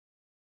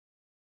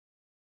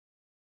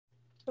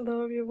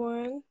Hello,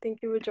 everyone.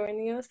 Thank you for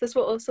joining us. This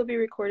will also be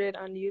recorded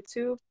on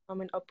YouTube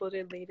and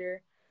uploaded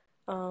later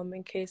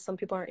in case some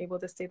people aren't able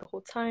to stay the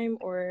whole time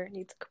or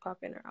need to pop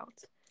in or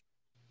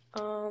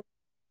out. Um,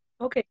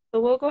 okay,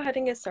 so we'll go ahead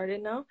and get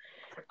started now.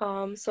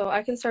 So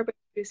I can start by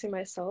introducing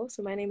myself.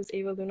 So my name is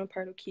Ava Luna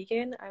Pardo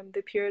Keegan. I'm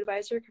the peer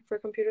advisor for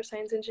computer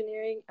science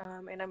engineering,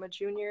 and I'm a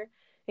junior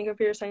in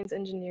computer science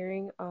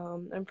engineering.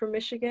 I'm from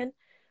Michigan.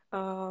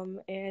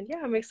 And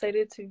yeah, I'm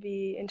excited to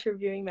be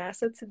interviewing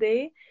Masa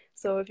today.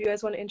 So if you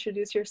guys want to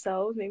introduce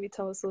yourselves, maybe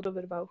tell us a little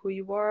bit about who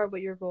you are,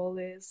 what your role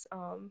is,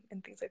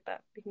 and things like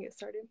that. We can get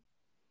started.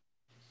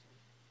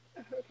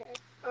 Okay.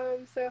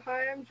 So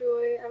hi, I'm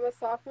Julie. I'm a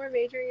sophomore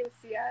majoring in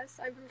CS.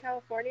 I'm from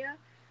California.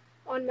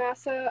 On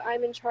Masa,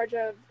 I'm in charge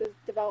of the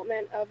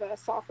development of a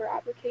software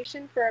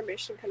application for our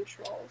mission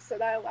control. So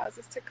that allows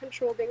us to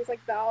control things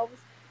like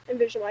valves and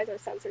visualize our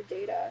sensor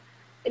data.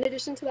 In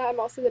addition to that, I'm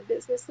also the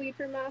business lead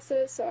for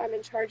Masa. So I'm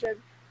in charge of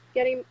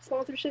getting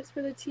sponsorships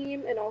for the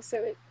team and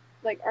also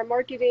like our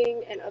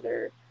marketing and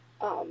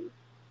um,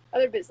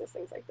 other business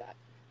things like that.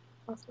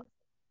 Awesome.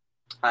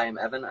 Hi, I'm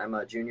Evan. I'm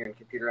a junior in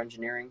computer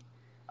engineering.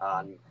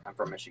 I'm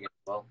from Michigan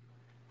as well.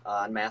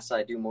 On Masa,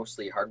 I do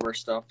mostly hardware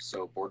stuff,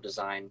 so board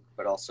design,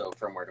 but also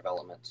firmware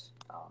development,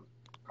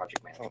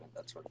 project management,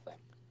 that sort of thing.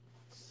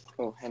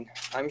 Oh, and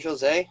I'm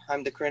Jose.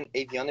 I'm the current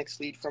avionics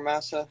lead for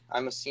Masa.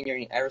 I'm a senior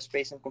in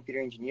aerospace and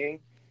computer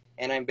engineering,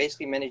 and I'm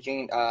basically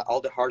managing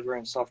all the hardware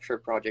and software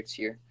projects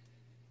here.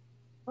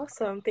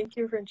 Awesome. Thank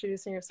you for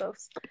introducing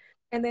yourselves.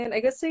 And then I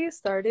guess to get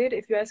started,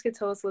 if you guys could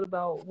tell us a little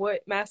about what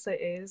Masa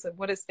is, like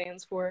what it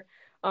stands for,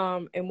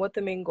 and what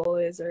the main goal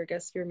is, or I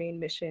guess your main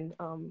mission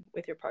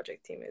with your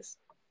project team is.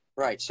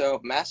 Right, so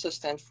Masa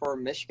stands for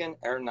Michigan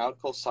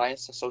Aeronautical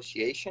Science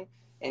Association,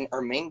 and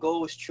our main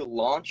goal is to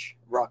launch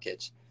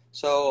rockets.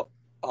 So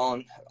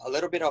on a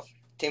little bit of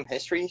team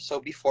history, so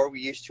before we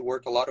used to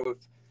work a lot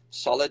with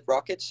solid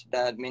rockets.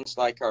 That means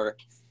like our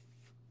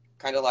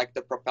kind of like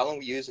the propellant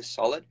we use is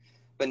solid,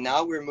 but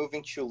now we're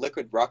moving to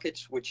liquid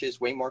rockets, which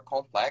is way more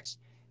complex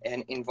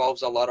and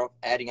involves a lot of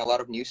adding a lot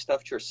of new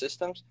stuff to our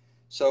systems.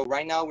 So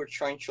right now we're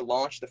trying to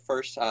launch the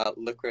first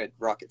liquid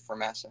rocket for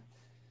Masa.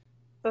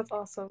 That's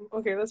awesome.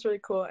 Okay, that's really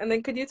cool. And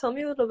then could you tell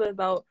me a little bit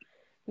about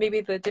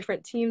maybe the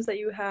different teams that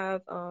you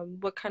have,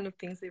 what kind of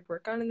things they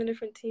work on in the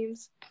different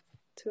teams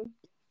too?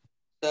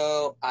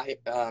 So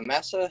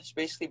Masa is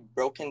basically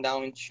broken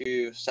down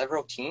into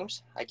several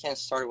teams. I can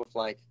start with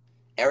like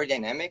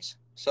aerodynamics.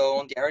 So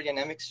on the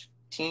aerodynamics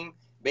team,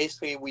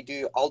 basically we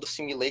do all the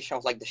simulation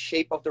of like the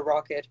shape of the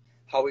rocket,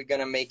 how we're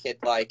gonna make it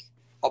like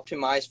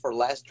optimized for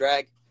less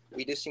drag.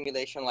 We do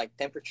simulation like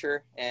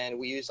temperature, and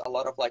we use a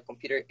lot of like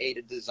computer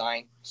aided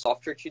design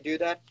software to do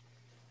that.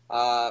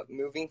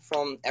 Moving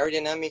from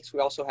aerodynamics, we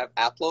also have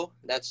ATLO.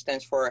 That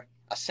stands for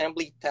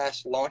Assembly,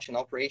 Test, Launch, and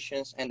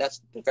Operations, and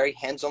that's the very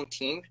hands-on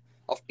team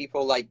of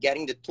people like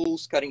getting the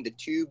tools, cutting the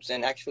tubes,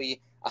 and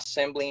actually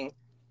assembling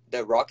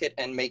the rocket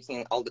and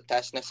making all the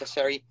tests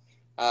necessary.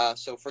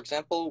 So, for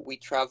example, we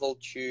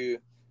traveled to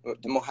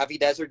the Mojave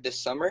Desert this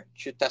summer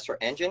to test our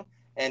engine,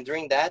 and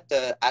during that,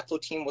 the ATLO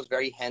team was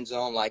very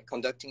hands-on, like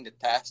conducting the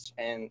tests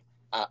and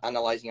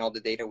analyzing all the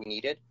data we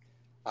needed.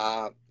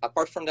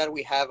 Apart from that,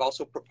 we have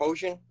also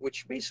Propulsion,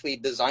 which basically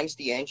designs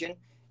the engine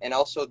and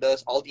also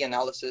does all the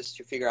analysis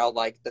to figure out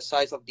like the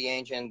size of the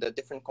engine, the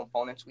different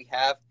components we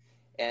have,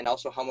 and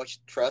also how much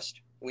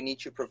thrust we need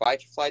to provide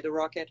to fly the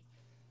rocket.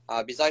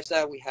 Besides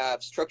that, we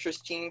have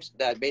structures teams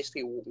that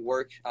basically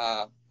work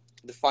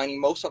defining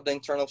most of the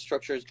internal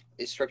structure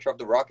of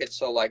the rocket.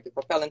 So like the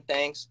propellant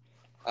tanks,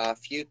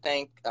 fuel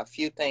tank,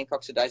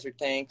 oxidizer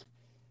tank,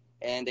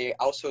 and they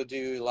also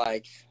do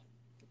like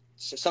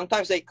so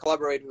sometimes they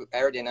collaborate with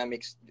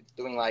aerodynamics,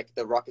 doing like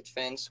the rocket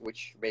fins,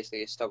 which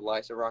basically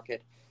stabilize the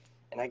rocket.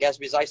 And I guess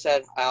besides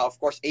that, of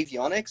course,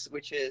 avionics,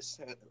 which is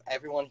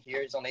everyone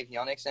here is on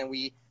avionics, and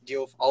we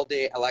deal with all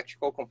the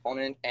electrical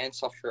component and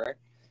software.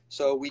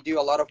 So we do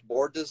a lot of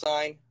board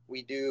design,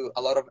 we do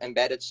a lot of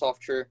embedded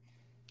software,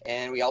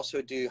 and we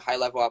also do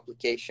high-level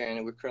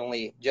application. We're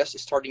currently just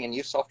starting a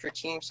new software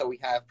team, so we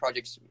have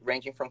projects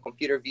ranging from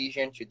computer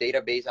vision to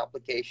database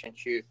application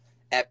to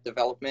app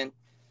development.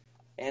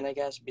 And I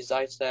guess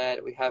besides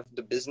that, we have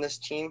the business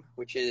team,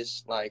 which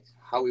is like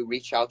how we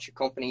reach out to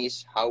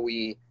companies, how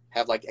we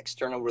have like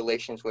external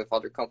relations with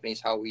other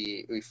companies, how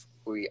we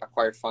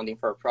acquire funding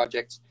for our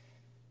projects,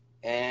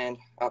 and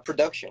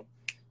production.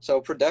 So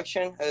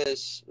production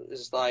is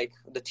like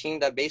the team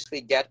that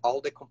basically get all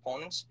the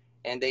components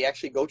and they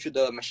actually go to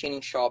the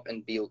machining shop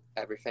and build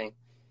everything.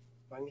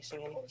 Am I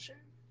missing any?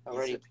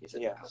 Already?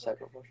 Yeah,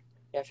 propulsion.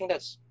 Yeah, I think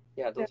that's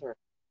those Yeah. are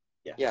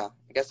yeah.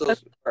 I guess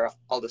those are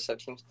all the sub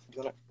teams. Do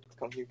you want to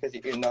come here because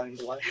you're not in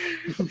the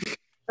live?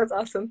 That's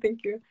awesome.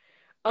 Thank you.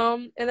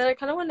 And then I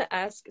kind of want to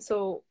ask,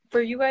 so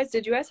for you guys,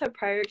 did you guys have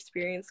prior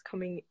experience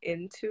coming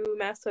into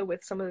Masa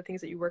with some of the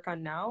things that you work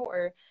on now,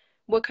 or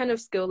what kind of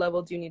skill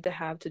level do you need to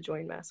have to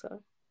join Masa?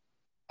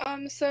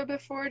 So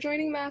before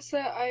joining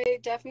Masa, I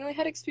definitely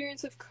had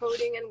experience of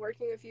coding and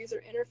working with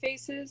user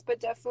interfaces, but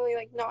definitely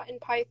like not in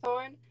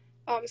Python.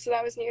 So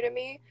that was new to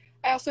me.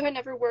 I also had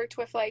never worked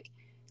with like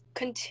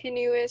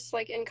continuous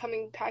like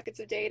incoming packets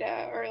of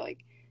data or like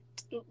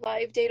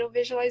live data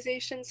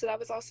visualization, so that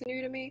was also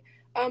new to me.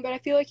 But I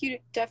feel like you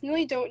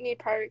definitely don't need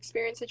prior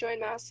experience to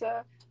join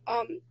Masa.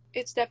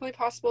 It's definitely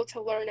possible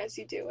to learn as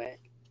you do it.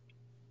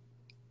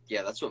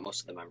 Yeah, that's what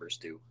most of the members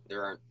do.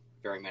 There aren't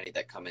very many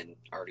that come in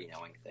already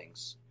knowing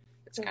things.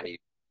 It's kind of you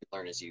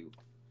learn as you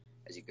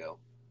go.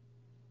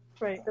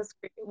 Right, that's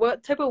great.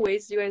 What type of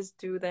ways do you guys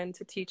do then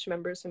to teach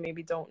members who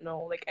maybe don't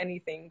know like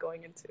anything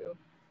going into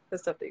the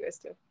stuff that you guys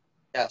do?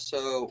 Yeah,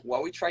 so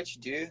what we try to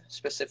do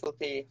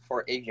specifically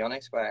for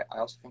avionics, but I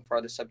also think for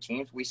other sub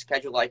teams, we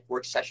schedule like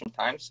work session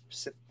times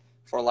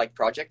for like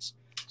projects.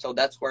 So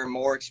that's where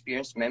more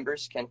experienced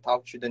members can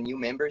talk to the new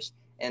members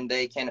and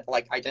they can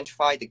like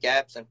identify the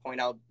gaps and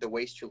point out the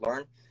ways to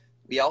learn.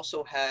 We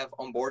also have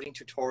onboarding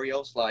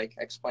tutorials like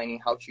explaining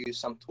how to use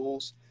some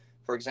tools.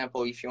 For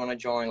example, if you want to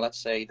join, let's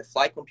say, the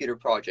flight computer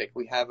project,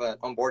 we have an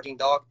onboarding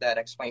doc that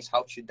explains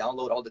how to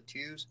download all the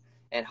tools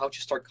and how to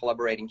start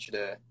collaborating to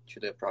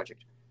the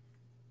project.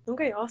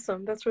 Okay,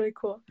 awesome. That's really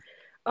cool.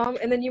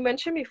 And then you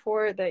mentioned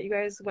before that you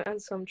guys went on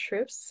some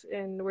trips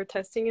and were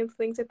testing and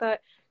things like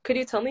that. Could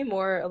you tell me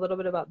more a little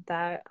bit about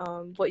that?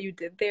 What you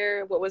did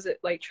there? What was it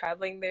like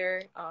traveling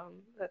there?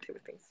 That type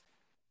of things.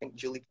 I think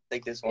Julie can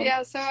take this one.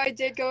 Yeah, so I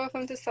did go with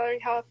them to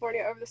Southern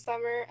California over the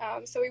summer.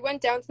 So we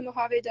went down to the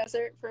Mojave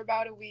Desert for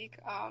about a week.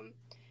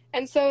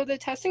 And so the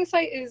testing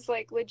site is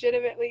like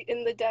legitimately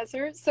in the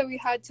desert. So we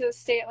had to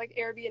stay at like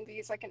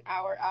Airbnbs like an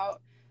hour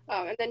out,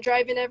 and then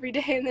drive in every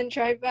day and then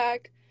drive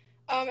back.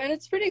 And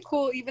it's pretty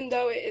cool, even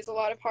though it is a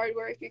lot of hard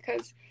work,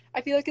 because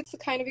I feel like it's the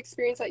kind of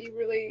experience that you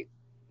really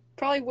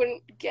probably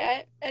wouldn't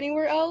get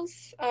anywhere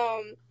else.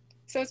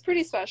 So it's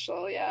pretty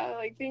special, yeah,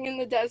 like being in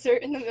the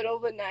desert in the middle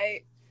of the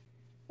night.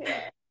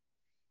 Yeah.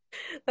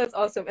 That's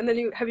awesome. And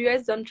then have you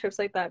guys done trips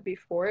like that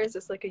before? Is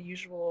this like a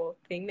usual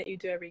thing that you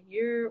do every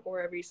year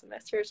or every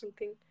semester or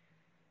something?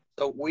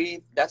 So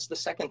that's the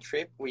second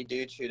trip we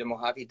do to the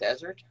Mojave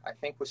Desert. I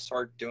think we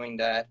start doing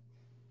that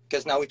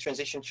because now we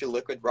transition to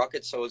liquid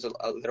rockets, so it's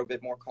a little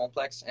bit more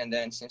complex. And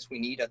then since we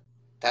need a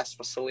test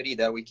facility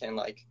that we can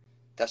like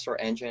test our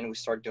engine, we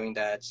start doing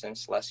that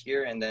since last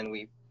year, and then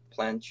we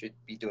plan to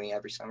be doing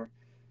every summer.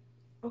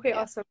 Okay,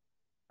 awesome.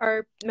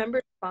 Are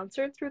members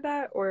sponsored through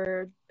that,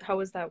 or how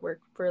does that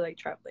work for like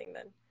traveling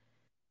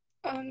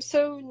then?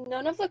 So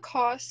none of the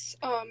costs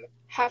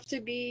have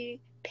to be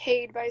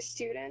paid by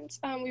students.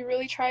 We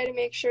really try to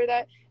make sure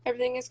that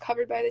everything is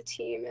covered by the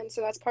team, and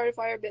so that's part of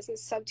why our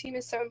business sub team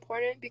is so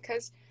important,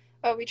 because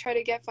we try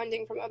to get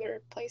funding from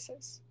other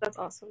places. That's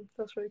awesome.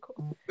 That's really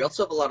cool. We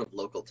also have a lot of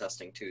local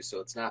testing too, so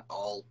it's not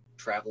all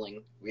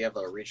traveling. We have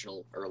a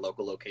regional or a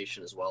local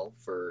location as well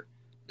for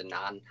the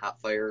non-hot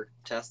fire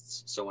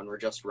tests. So when we're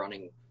just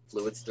running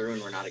fluids through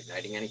and we're not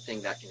igniting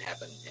anything, that can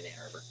happen in Ann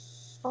Arbor.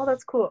 Oh,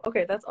 that's cool.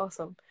 Okay, that's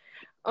awesome.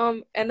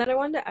 And then I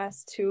wanted to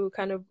ask too,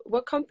 kind of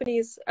what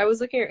companies, I was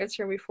looking at your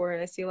Instagram before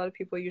and I see a lot of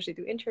people usually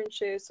do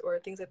internships or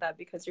things like that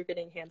because you're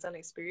getting hands-on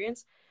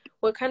experience.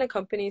 What kind of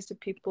companies do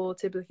people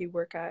typically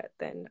work at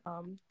then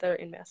that are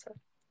in Masa?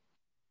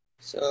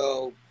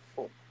 So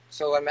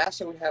at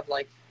Masa we have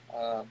like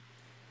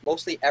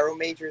mostly aero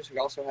majors. We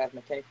also have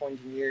mechanical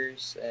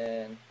engineers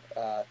and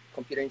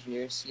computer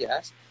engineers,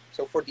 CS.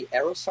 So for the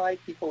aero side,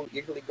 people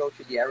usually go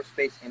to the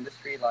aerospace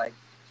industry like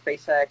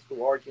SpaceX, Blue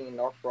Origin,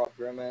 Northrop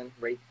Grumman,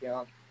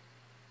 Raytheon.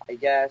 I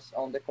guess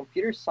on the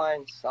computer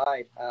science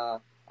side,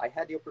 I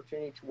had the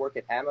opportunity to work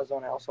at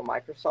Amazon and also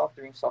Microsoft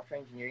doing software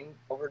engineering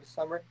over the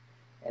summer,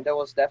 and that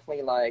was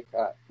definitely like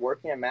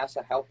working at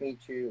Masa helped me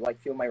to like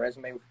fill my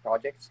resume with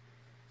projects.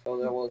 So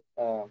that was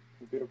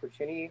a good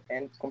opportunity.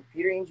 And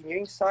computer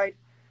engineering side,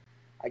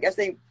 I guess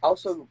they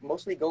also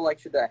mostly go like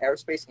to the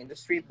aerospace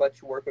industry, but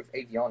to work with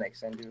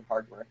avionics and do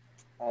hardware.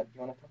 Do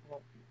you want to talk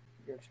about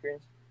your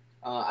experience?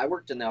 I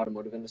worked in the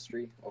automotive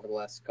industry over the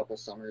last couple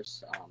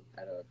summers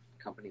at a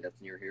company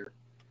that's near here.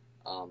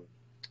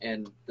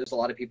 And there's a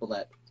lot of people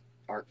that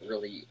aren't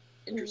really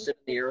interested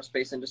in the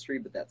aerospace industry,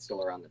 but that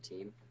still are on the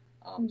team.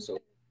 So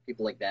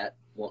people like that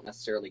won't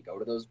necessarily go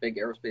to those big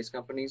aerospace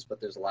companies, but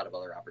there's a lot of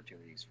other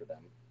opportunities for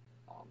them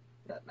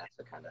that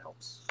Masa kind of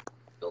helps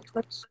build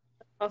towards.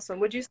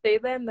 Awesome. Would you say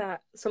then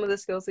that some of the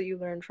skills that you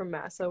learned from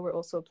Masa were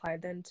also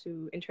applied then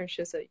to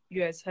internships that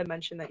you guys had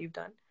mentioned that you've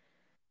done?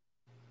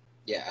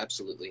 Yeah,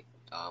 absolutely.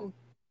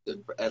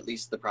 At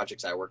least the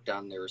projects I worked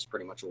on, there was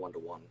pretty much a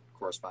one-to-one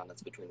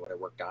correspondence between what I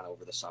worked on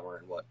over the summer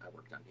and what I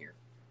worked on here.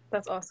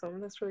 That's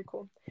awesome. That's really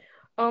cool.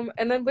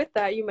 And then with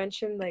that, you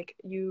mentioned like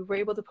you were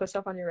able to put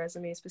stuff on your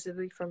resume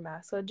specifically from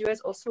Masa. Do you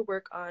guys also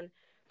work on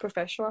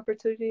professional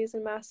opportunities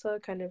in Masa,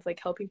 kind of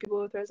like helping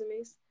people with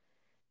resumes?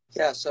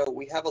 Yeah, so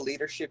we have a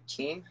leadership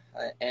team,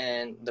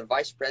 and the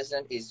vice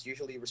president is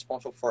usually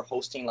responsible for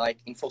hosting like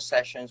info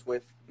sessions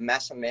with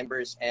Masa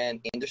members and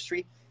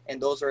industry,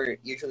 and those are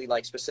usually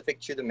like specific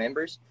to the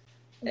members.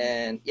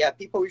 And yeah,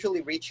 people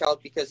usually reach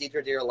out because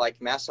either they're like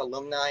Masa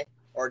alumni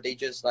or they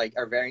just like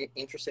are very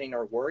interested in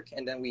our work,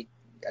 and then we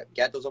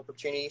get those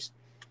opportunities.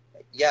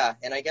 Yeah,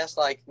 and I guess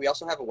like we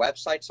also have a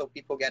website, so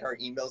people get our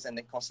emails and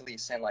they constantly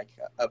send like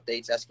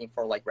updates asking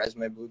for like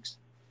resume books.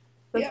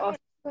 That's awesome.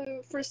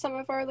 So for some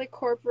of our like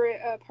corporate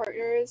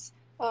partners,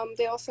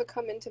 they also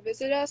come in to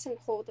visit us and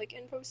hold like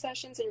info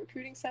sessions and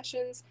recruiting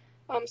sessions.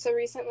 So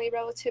recently,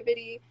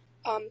 Relativity,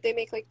 they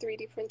make like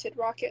 3D printed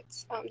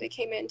rockets. They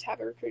came in to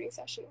have a recruiting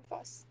session with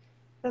us.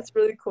 That's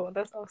really cool.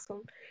 That's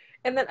awesome.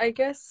 And then I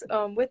guess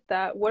with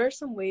that, what are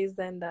some ways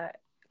then that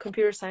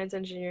computer science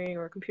engineering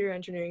or computer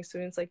engineering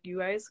students like you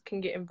guys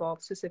can get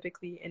involved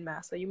specifically in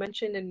Masa? You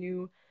mentioned a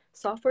new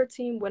software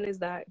team. When is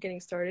that getting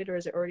started, or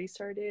is it already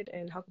started?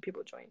 And how can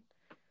people join?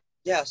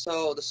 Yeah,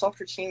 so the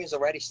software team is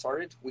already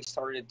started. We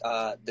started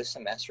this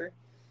semester.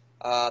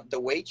 The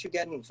way to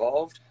get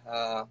involved,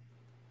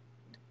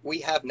 we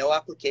have no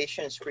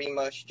application. It's pretty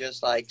much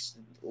just like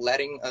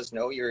letting us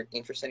know you're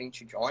interested in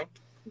to join.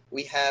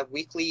 We have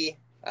weekly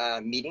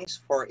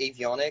meetings for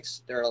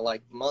avionics. They're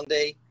like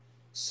Monday,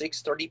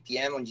 6:30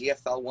 p.m. on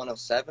GFL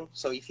 107.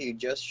 So if you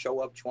just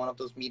show up to one of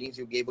those meetings,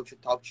 you'll be able to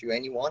talk to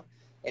anyone,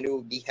 and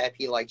we'll be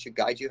happy like to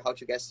guide you how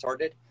to get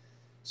started.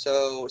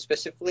 So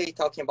specifically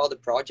talking about the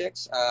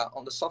projects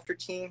on the software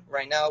team,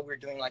 right now we're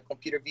doing like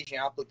computer vision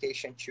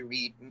application to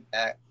read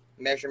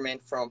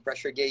measurement from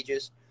pressure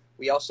gauges.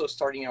 We also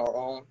starting our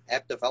own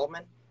app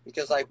development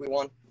because like we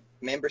want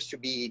members to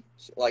be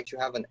like to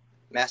have an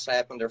Masa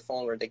app on their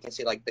phone where they can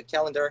see like the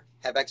calendar,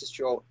 have access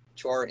to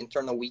our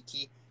internal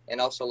wiki, and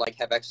also like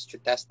have access to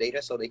test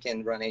data so they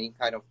can run any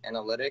kind of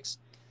analytics.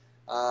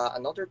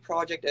 Another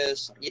project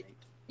is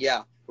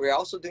yeah, we're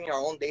also doing our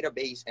own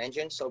database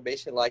engine. So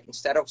basically, like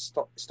instead of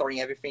storing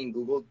everything in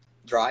Google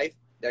Drive,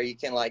 there you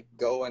can like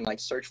go and like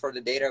search for the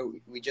data.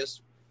 We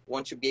just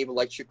want to be able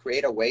like to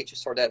create a way to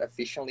store that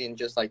efficiently and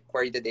just like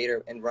query the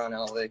data and run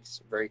analytics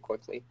very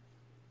quickly.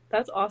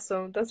 That's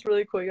awesome. That's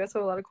really cool. You guys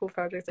have a lot of cool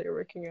projects that you're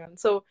working on.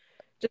 So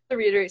just to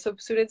reiterate, so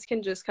students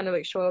can just kind of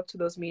like show up to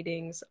those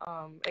meetings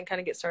and kind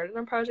of get started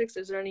on projects.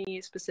 Is there any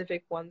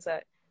specific ones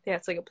that they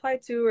have to like apply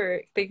to,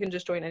 or they can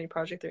just join any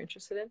project they're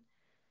interested in?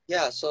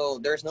 Yeah, so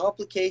there's no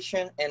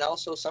application, and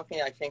also something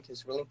I think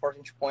is really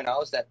important to point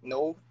out is that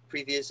no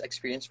previous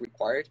experience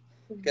required,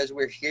 because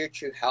we're here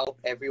to help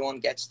everyone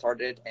get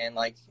started and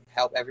like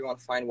help everyone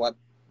find what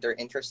their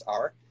interests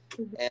are.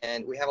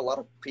 And we have a lot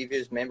of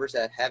previous members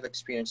that have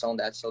experience on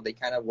that, so they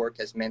kind of work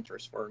as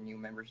mentors for new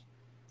members.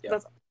 Yeah.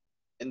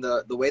 And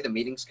the way the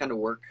meetings kind of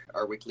work,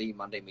 our weekly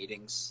Monday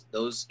meetings,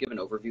 those give an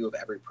overview of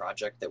every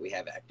project that we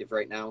have active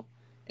right now,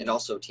 and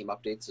also team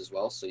updates as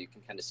well, so you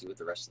can kind of see what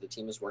the rest of the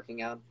team is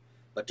working on.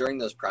 But during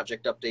those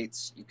project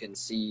updates, you can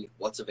see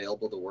what's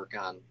available to work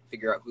on,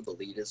 figure out who the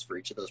lead is for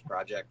each of those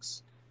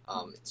projects.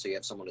 So you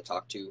have someone to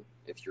talk to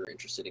if you're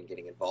interested in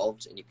getting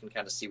involved, and you can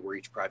kind of see where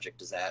each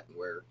project is at and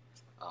where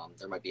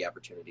there might be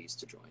opportunities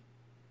to join.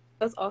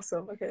 That's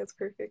awesome. Okay, that's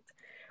perfect.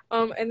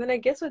 And then I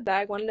guess with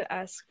that, I wanted to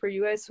ask for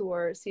you guys who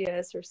are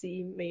CS or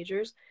CE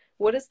majors,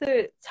 what is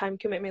the time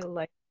commitment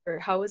like, or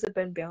how has it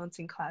been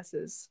balancing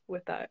classes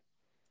with that?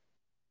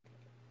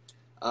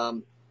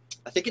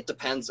 I think it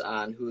depends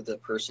on who the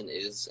person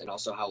is and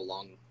also how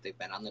long they've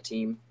been on the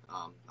team.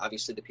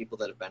 Obviously, the people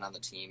that have been on the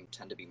team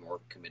tend to be more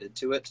committed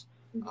to it,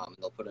 and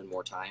they'll put in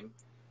more time.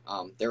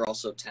 There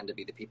also tend to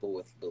be the people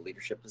with the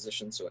leadership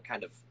position, so it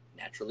kind of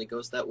naturally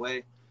goes that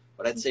way.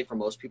 But I'd say for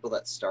most people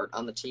that start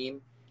on the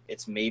team,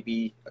 it's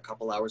maybe a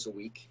couple hours a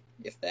week,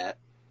 if that,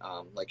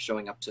 like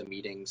showing up to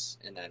meetings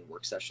and then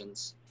work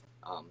sessions.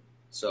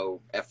 So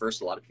at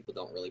first, a lot of people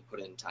don't really put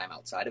in time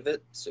outside of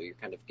it, so you're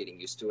kind of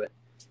getting used to it.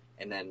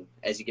 And then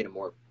as you get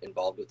more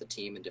involved with the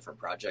team and different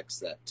projects,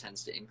 that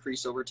tends to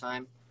increase over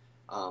time.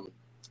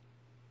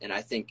 And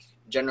I think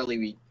generally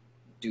we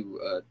do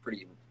a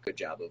pretty good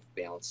job of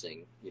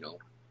balancing,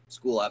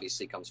 school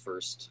obviously comes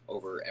first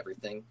over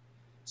everything.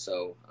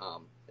 So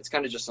it's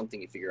kind of just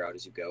something you figure out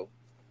as you go,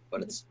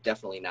 but it's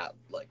definitely not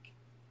like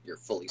you're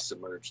fully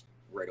submerged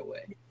right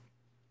away.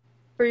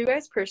 For you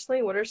guys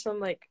personally, what are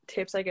some like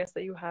tips, I guess,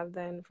 that you have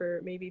then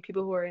for maybe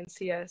people who are in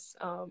CS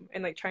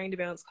and like trying to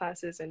balance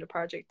classes and a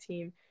project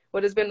team?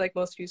 What has been like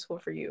most useful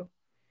for you?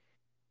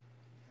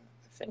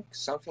 I think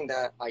something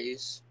that I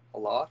use a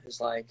lot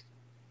is like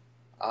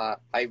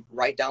I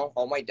write down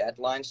all my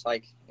deadlines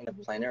like in a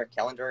planner, a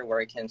calendar where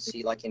I can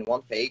see like in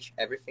one page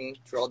everything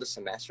throughout the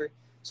semester,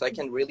 so I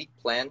can really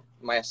plan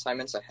my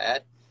assignments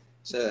ahead.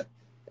 So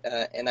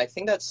and I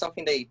think that's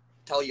something they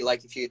tell you,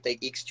 like if you take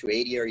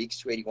X280 or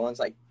X281s,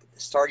 like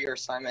start your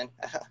assignment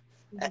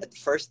at the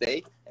first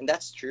day, and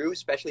that's true,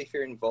 especially if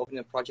you're involved in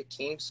a project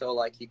team. So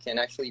like you can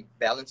actually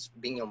balance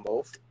being on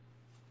both.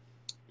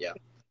 Yeah,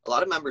 a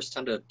lot of members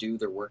tend to do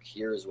their work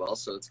here as well,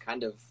 so it's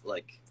kind of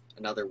like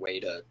another way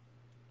to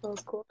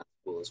That's cool.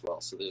 school as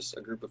well. So there's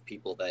a group of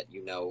people that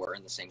are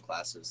in the same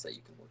classes that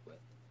you can work with.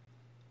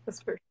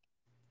 That's perfect.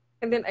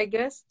 And then I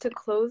guess to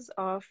close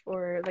off,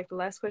 or like the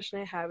last question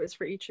I have is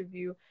for each of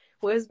you,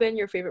 what has been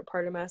your favorite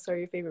part of Masa or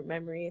your favorite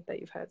memory that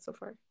you've had so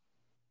far?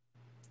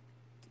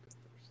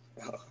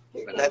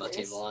 You've been on the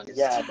team the longest.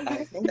 Yeah,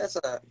 I think that's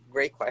a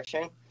great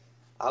question.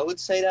 I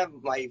would say that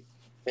my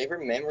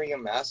favorite memory of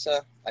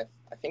Masa,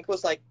 I think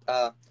was like,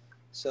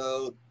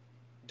 so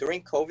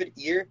during COVID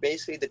year,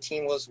 basically the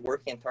team was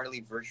working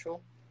entirely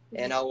virtual,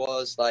 and I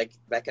was like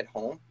back at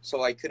home,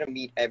 so I couldn't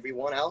meet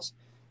everyone else.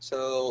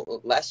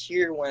 So last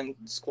year when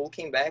school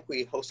came back,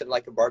 we hosted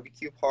like a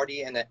barbecue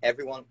party, and then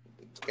everyone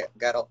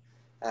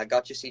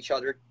got to see each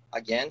other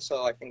again.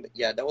 So I think that,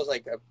 yeah, that was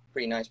like a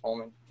pretty nice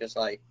moment, just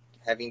like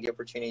having the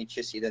opportunity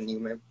to see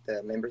the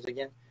members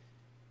again.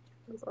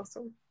 That's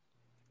awesome.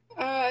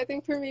 I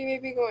think for me,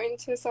 maybe going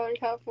to Southern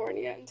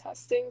California and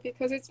testing,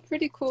 because it's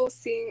pretty cool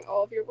seeing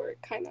all of your work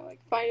kind of like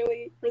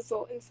finally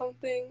result in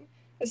something,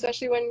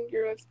 especially when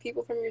you're with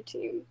people from your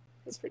team.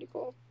 It's pretty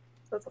cool.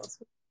 That's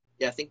awesome.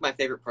 Yeah, I think my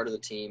favorite part of the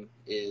team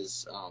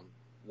is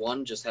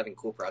one, just having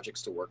cool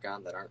projects to work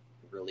on that aren't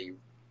really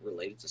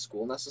related to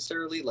school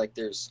necessarily. Like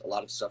there's a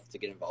lot of stuff to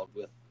get involved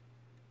with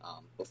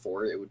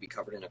before it would be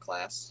covered in a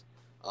class.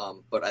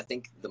 But I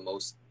think the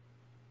most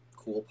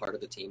cool part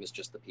of the team is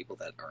just the people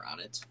that are on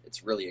it.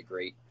 It's really a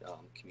great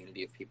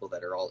community of people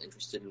that are all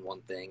interested in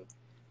one thing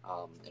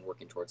and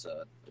working towards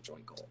a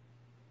joint goal.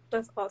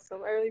 That's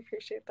awesome. I really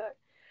appreciate that.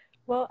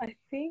 Well, I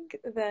think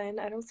then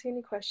I don't see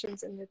any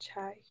questions in the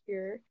chat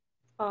here.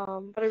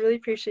 But I really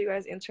appreciate you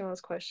guys answering those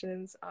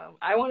questions.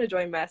 I want to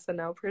join Masa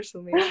now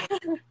personally.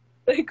 It's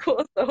really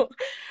cool. So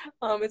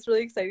it's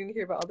really exciting to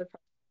hear about all the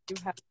projects you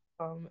have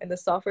and the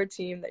software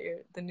team that you're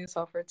the new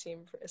software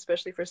team,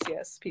 especially for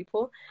CS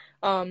people.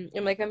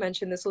 And like I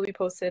mentioned, this will be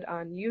posted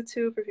on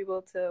YouTube for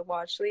people to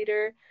watch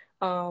later.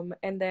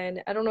 And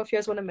then I don't know if you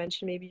guys want to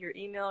mention maybe your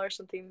email or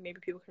something maybe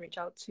people can reach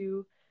out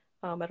to.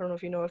 I don't know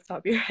if you know off the top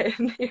of your head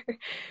here.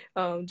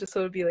 Just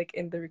so it'll be like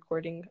in the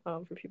recording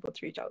for people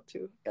to reach out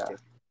to. Yeah.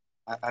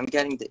 I'm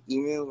getting the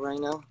email right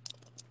now.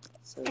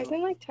 So... I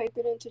can like type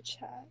it into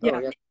chat. Yeah. Oh,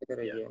 yeah, good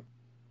idea.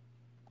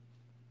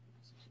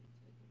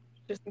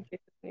 Just in case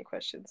there's any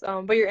questions.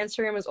 But your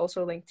Instagram is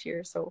also linked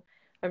here, so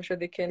I'm sure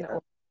they can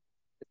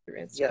through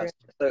Instagram. Yeah.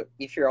 So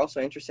if you're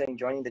also interested in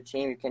joining the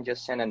team, you can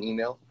just send an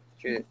email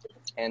to,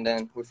 and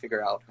then we'll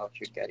figure out how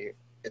to get you.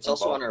 It's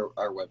also on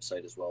our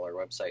website as well. Our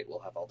website will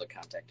have all the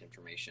contact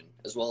information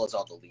as well as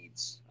all the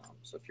leads.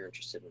 So if you're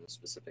interested in a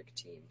specific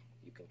team,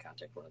 you can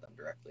contact one of them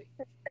directly.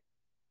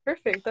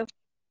 Perfect.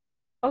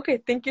 Okay,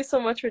 thank you so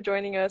much for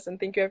joining us, and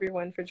thank you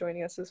everyone for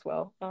joining us as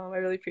well. I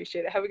really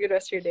appreciate it. Have a good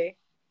rest of your day.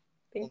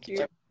 Thank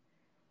you.